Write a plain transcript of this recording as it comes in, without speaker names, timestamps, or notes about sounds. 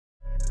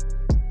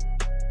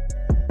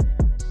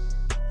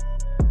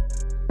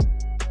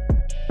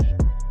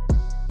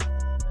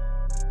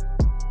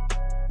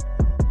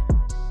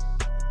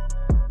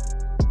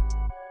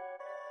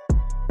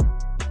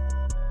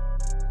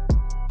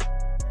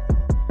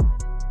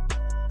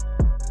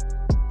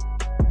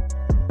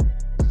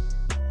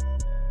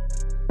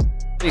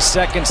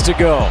Seconds to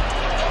go.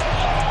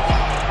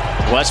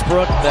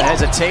 Westbrook, the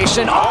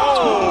hesitation.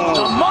 Oh!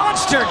 The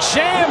monster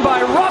jam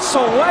by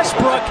Russell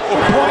Westbrook.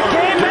 Point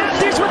game,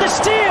 Matthews with a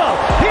steal.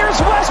 Here's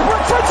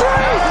Westbrook for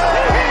three.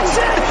 He hits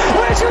it.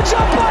 Wizards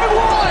up by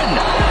one.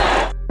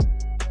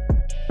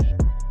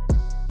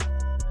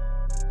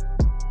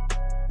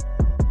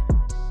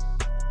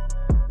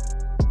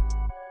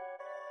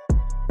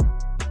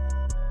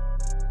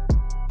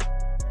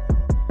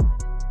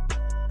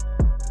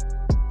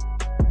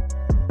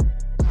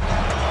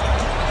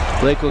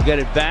 Blake will get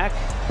it back.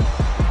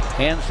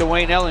 Hands to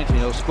Wayne Ellington.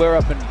 He'll square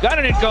up and gun,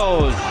 and it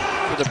goes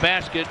to the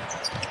basket.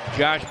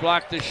 Josh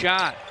blocked the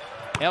shot.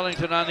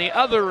 Ellington on the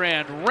other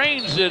end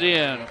reins it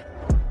in.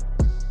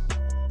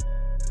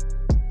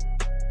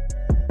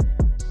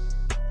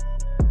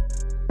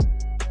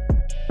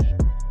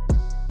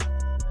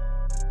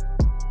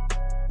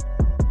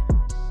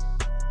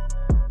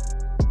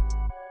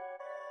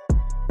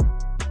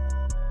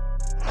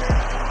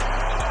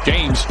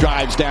 James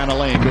drives down a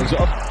lane, goes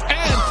up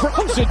and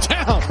throws it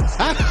down.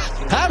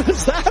 How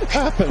does that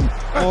happen?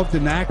 Involved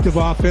and active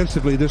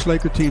offensively, this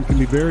Laker team can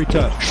be very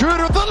tough.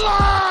 Schroeder, the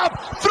lob!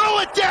 Throw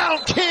it down,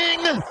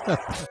 King!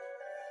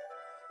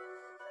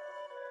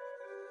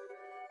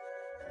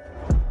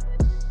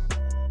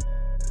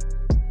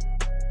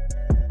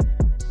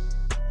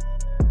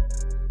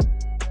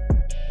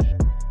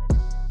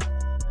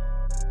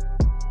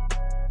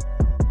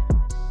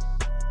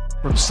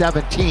 From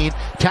 17,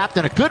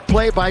 captain, a good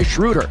play by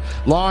Schroeder.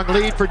 Long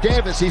lead for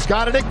Davis. He's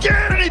got it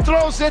again, and he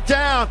throws it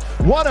down.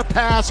 What a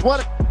pass!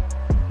 What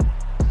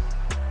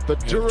the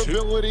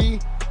durability,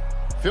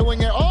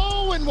 filling it.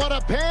 Oh, and what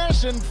a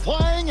pass and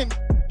flying and.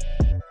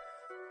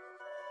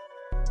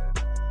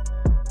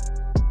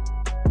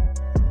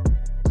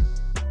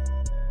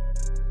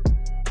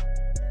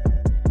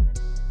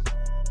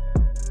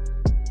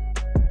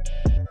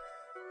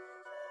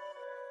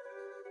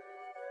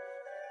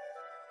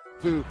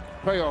 To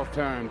playoff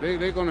time,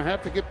 they're going to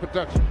have to get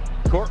production.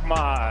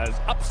 Korkmaz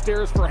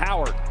upstairs for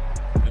Howard.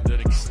 And then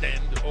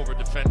extend over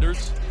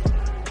defenders.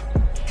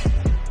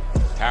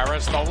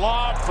 Harris, the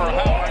lob for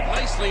Howard.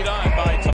 Nicely done by